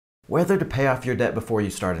Whether to pay off your debt before you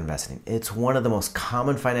start investing. It's one of the most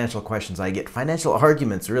common financial questions I get, financial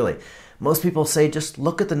arguments really. Most people say just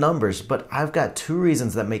look at the numbers, but I've got two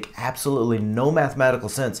reasons that make absolutely no mathematical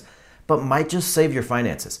sense, but might just save your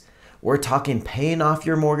finances. We're talking paying off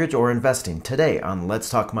your mortgage or investing today on Let's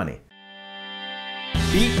Talk Money.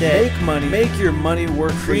 Beat debt, Make money, make your money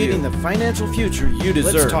work for you. creating the financial future you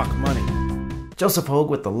deserve. Let's talk money. Joseph Hogue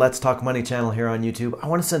with the Let's Talk Money channel here on YouTube. I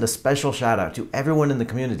want to send a special shout out to everyone in the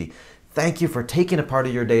community. Thank you for taking a part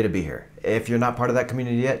of your day to be here. If you're not part of that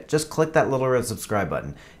community yet, just click that little red subscribe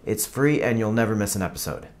button. It's free and you'll never miss an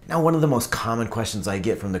episode. Now, one of the most common questions I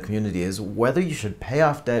get from the community is whether you should pay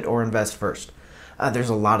off debt or invest first. There's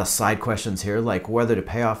a lot of side questions here, like whether to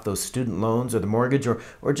pay off those student loans or the mortgage,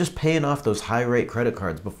 or just paying off those high-rate credit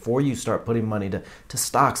cards before you start putting money to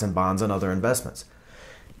stocks and bonds and other investments.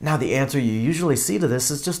 Now, the answer you usually see to this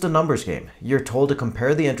is just a numbers game. You're told to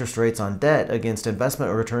compare the interest rates on debt against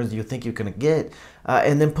investment returns you think you can get,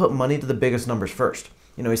 and then put money to the biggest numbers first.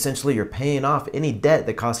 Essentially you're paying off any debt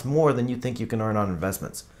that costs more than you think you can earn on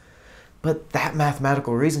investments. But that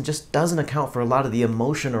mathematical reason just doesn't account for a lot of the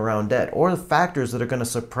emotion around debt or the factors that are going to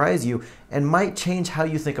surprise you and might change how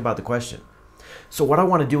you think about the question. So what I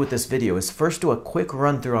want to do with this video is first do a quick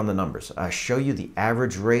run through on the numbers, show you the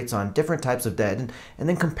average rates on different types of debt, and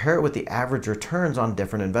then compare it with the average returns on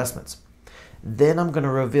different investments. Then I'm going to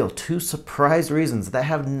reveal two surprise reasons that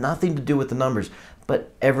have nothing to do with the numbers,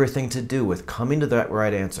 but everything to do with coming to that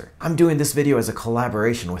right answer. I'm doing this video as a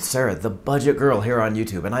collaboration with Sarah, the budget girl here on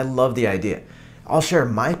YouTube, and I love the idea. I'll share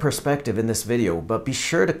my perspective in this video, but be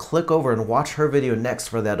sure to click over and watch her video next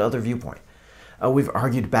for that other viewpoint. We've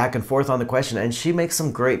argued back and forth on the question, and she makes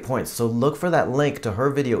some great points, so look for that link to her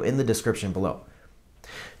video in the description below.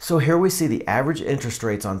 So here we see the average interest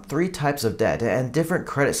rates on three types of debt and different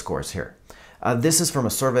credit scores here. This is from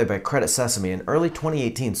a survey by Credit Sesame in early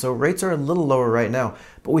 2018, so rates are a little lower right now,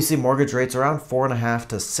 but we see mortgage rates around 4.5%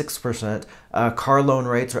 to 6%, car loan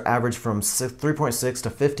rates are average from 3.6% to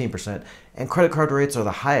 15%, and credit card rates are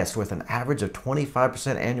the highest with an average of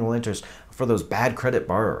 25% annual interest for those bad credit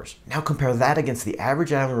borrowers. Now compare that against the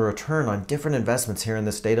average annual return on different investments here in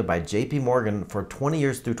this data by JP Morgan for 20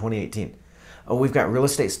 years through 2018. We've got real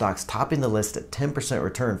estate stocks topping the list at 10%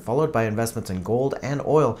 return, followed by investments in gold and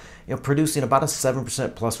oil, producing about a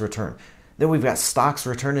 7% plus return. Then we've got stocks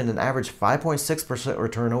returning an average 5.6%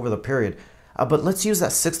 return over the period. But let's use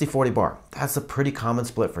that 60-40 bar. That's a pretty common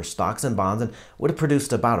split for stocks and bonds and would have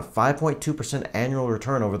produced about a 5.2% annual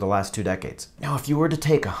return over the last 2 decades. Now, if you were to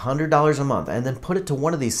take $100 a month and then put it to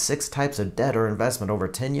one of these 6 types of debt or investment over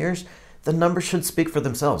 10 years, the numbers should speak for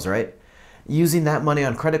themselves, right? Using that money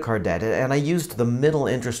on credit card debt, and I used the middle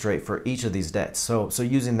interest rate for each of these debts. So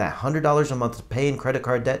using that $100 a month to pay in credit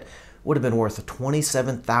card debt would have been worth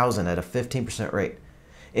 $27,000 at a 15% rate.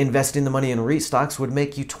 Investing the money in REIT stocks would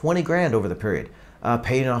make you 20 grand over the period.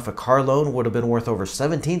 Paying off a car loan would have been worth over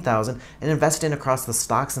 $17,000, and investing across the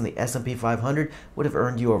stocks in the S&P 500 would have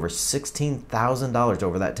earned you over $16,000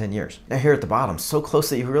 over that 10 years. Now here at the bottom, so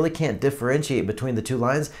close that you really can't differentiate between the two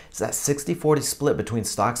lines, is that 60-40 split between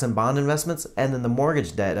stocks and bond investments, and then the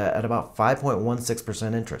mortgage debt at about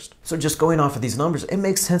 5.16% interest. So just going off of these numbers, it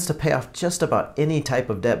makes sense to pay off just about any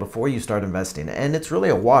type of debt before you start investing, and it's really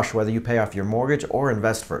a wash whether you pay off your mortgage or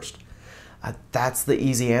invest first. That's the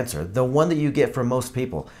easy answer, the one that you get from most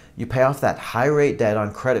people. You pay off that high rate debt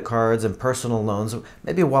on credit cards and personal loans,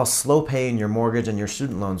 maybe while slow paying your mortgage and your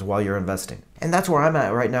student loans while you're investing. And that's where I'm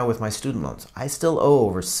at right now with my student loans. I still owe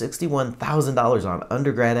over $61,000 on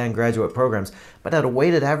undergrad and graduate programs, but at a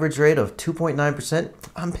weighted average rate of 2.9%,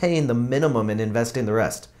 I'm paying the minimum and investing the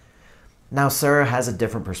rest. Now, Sarah has a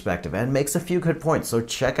different perspective and makes a few good points, so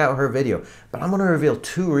check out her video. But I'm going to reveal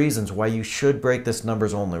 2 reasons why you should break this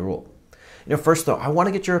numbers only rule. First though, I want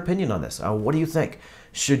to get your opinion on this. What do you think?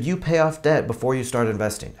 Should you pay off debt before you start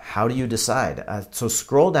investing? How do you decide? So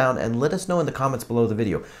scroll down and let us know in the comments below the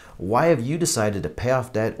video. Why have you decided to pay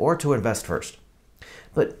off debt or to invest first?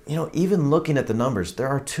 But, even looking at the numbers, there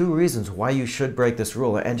are 2 reasons why you should break this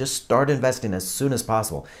rule and just start investing as soon as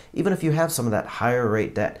possible, even if you have some of that higher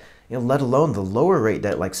rate debt, let alone the lower rate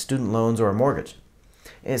debt like student loans or a mortgage.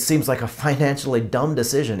 It seems like a financially dumb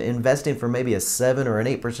decision investing for maybe a 7 or an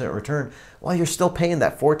 8% return while you're still paying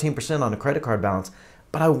that 14% on a credit card balance,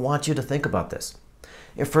 but I want you to think about this.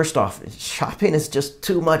 First off, shopping is just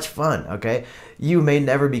too much fun, okay? You may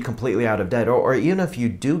never be completely out of debt, or even if you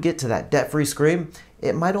do get to that debt-free scream,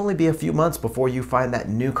 it might only be a few months before you find that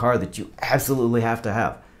new car that you absolutely have to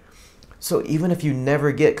have. So even if you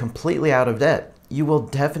never get completely out of debt, you will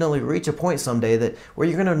definitely reach a point someday where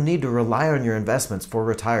you're going to need to rely on your investments for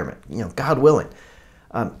retirement, God willing.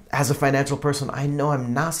 As a financial person, I know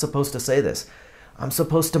I'm not supposed to say this. I'm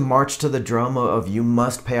supposed to march to the drum of you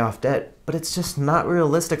must pay off debt, but it's just not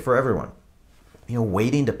realistic for everyone.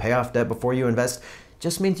 Waiting to pay off debt before you invest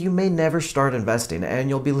just means you may never start investing and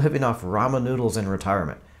you'll be living off ramen noodles in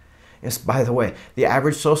retirement. Yes, by the way, the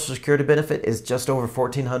average Social Security benefit is just over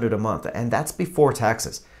 $1,400 a month, and that's before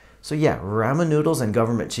taxes. So yeah, ramen noodles and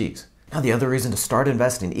government cheese. Now, the other reason to start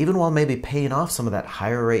investing, even while maybe paying off some of that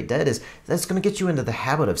higher rate debt, is that's going to get you into the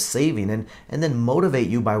habit of saving and then motivate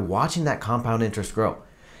you by watching that compound interest grow.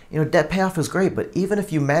 Debt payoff is great, but even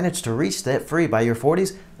if you manage to reach debt free by your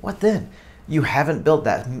 40s, what then? You haven't built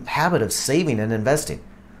that habit of saving and investing.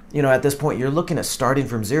 At this point, you're looking at starting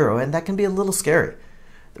from zero, and that can be a little scary.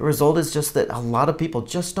 The result is just that a lot of people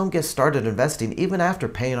just don't get started investing even after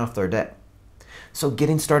paying off their debt. So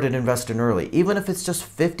getting started investing early, even if it's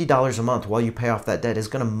just $50 a month while you pay off that debt, is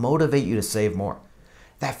going to motivate you to save more.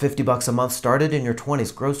 That $50 a month started in your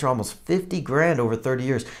 20s grows to almost 50 grand over 30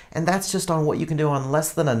 years, and that's just on what you can do on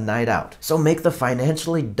less than a night out. So make the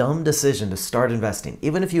financially dumb decision to start investing.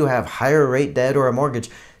 Even if you have higher rate debt or a mortgage,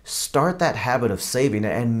 start that habit of saving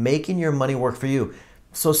and making your money work for you.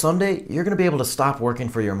 So someday, you're going to be able to stop working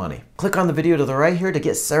for your money. Click on the video to the right here to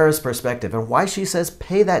get Sarah's perspective and why she says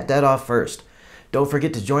pay that debt off first. Don't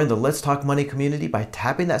forget to join the Let's Talk Money community by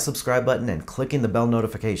tapping that subscribe button and clicking the bell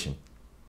notification.